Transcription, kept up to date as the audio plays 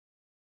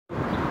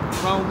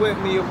Run with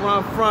me or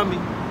run from me.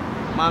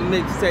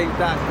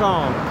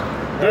 MyMixtape.com.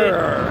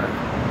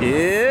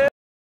 Yeah.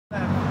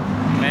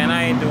 Man,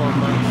 I ain't doing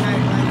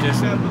much.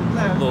 Just a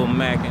little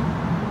macking.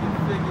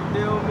 You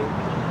feel me?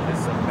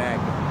 Just some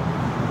macking.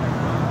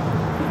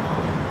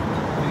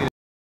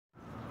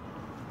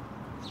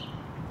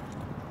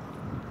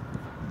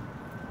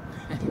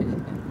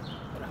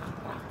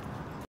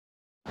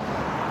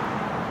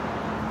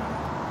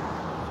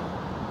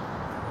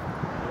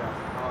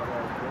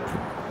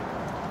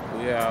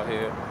 We out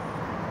here.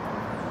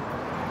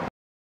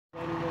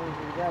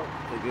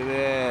 Look at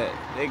that.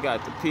 They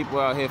got the people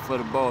out here for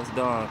the boss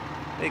done.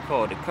 They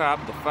called the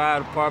cop, the fire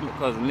department,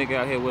 because the nigga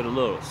out here with a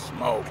little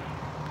smoke.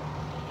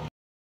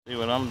 See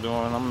what I'm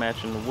doing? I'm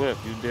matching the whip,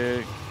 you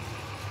dig?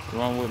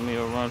 Run with me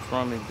or run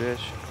from me,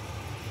 bitch.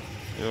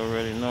 You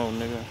already know,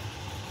 nigga.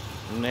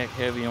 Neck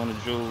heavy on the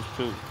jewels,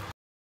 too.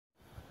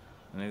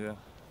 Nigga.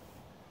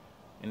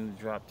 In the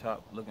drop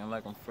top, looking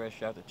like I'm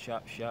fresh out the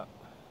chop shop.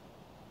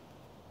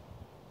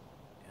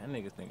 That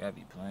niggas think I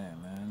be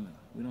playing, man.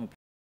 We don't.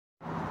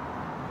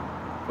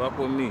 Fuck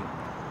with me.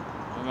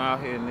 I'm out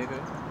here, nigga.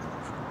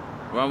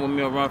 Run with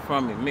me or run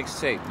from me.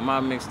 Mixtape.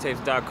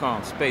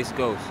 MyMixtapes.com. Space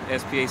Ghos.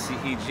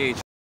 SPACEGH.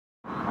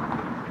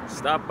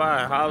 Stop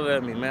by. Holler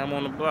at me, man. I'm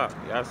on the block.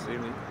 Y'all see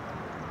me.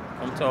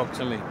 Come talk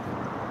to me.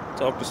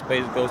 Talk to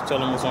Space Ghos. Tell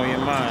them what's on your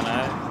mind,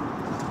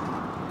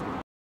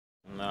 alright?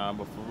 Nah,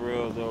 but for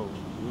real, though.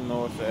 You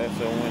know it's a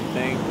SON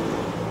thing.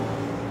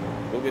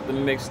 Go get the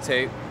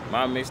mixtape.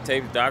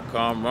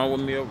 MyMixtapes.com. Run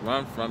with me or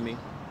run from me.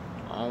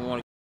 I don't want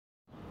to.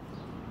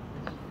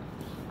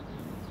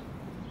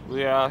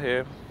 We out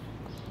here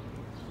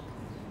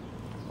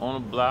on the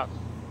block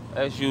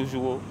as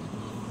usual,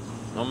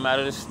 no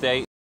matter the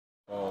state.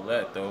 All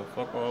that though,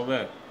 fuck all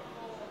that.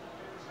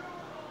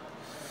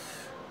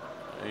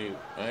 I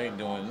ain't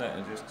doing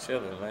nothing, just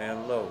chilling,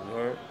 laying low, you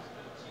heard?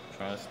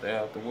 Trying to stay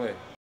out the way.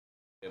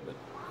 Yeah, but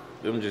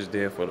them just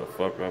there for the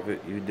fuck of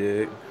it, you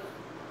dig?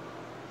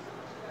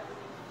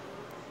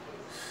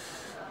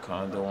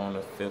 Condo on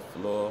the 5th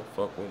floor,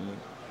 fuck with me.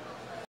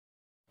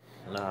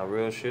 Nah,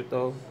 real shit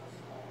though.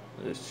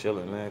 Just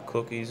chilling, man.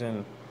 Cookies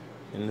and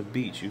the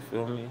beach, you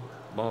feel me?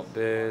 Bunk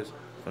beds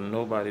for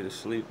nobody to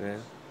sleep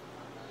in.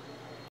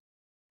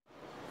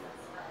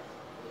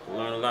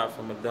 Learn a lot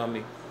from a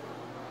dummy.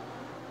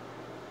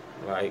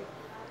 Like,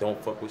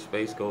 don't fuck with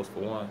Space Ghos for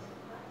one.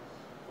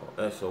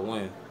 Or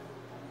SON.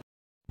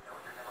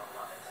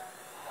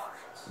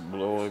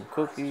 Blowing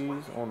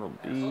cookies on the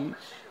beach.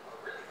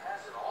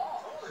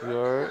 You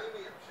heard?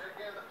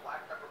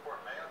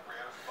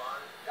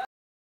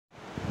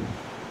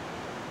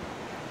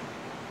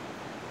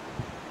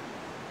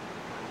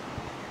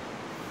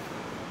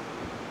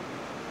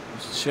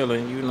 Just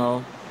chilling, you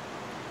know.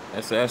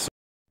 That's at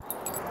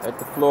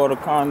the Florida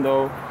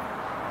condo.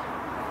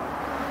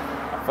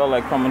 I felt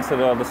like coming to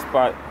the other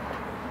spot,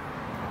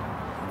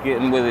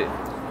 getting with it.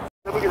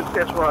 Let me get a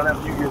test run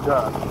after you get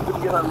done. Let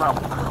me get her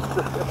number.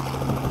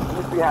 Let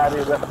me see how it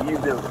is after you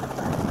do.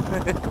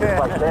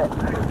 Like that.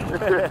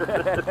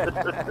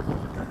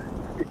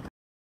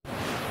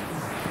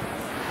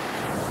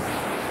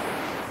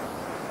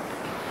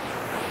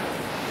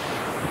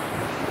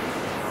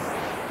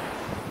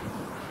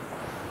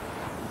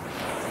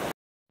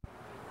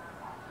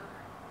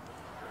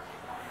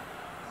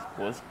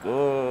 What's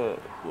good?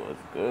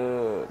 What's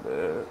good,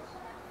 man?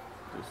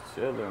 Just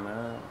chilling,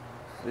 man.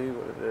 See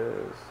what it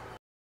is.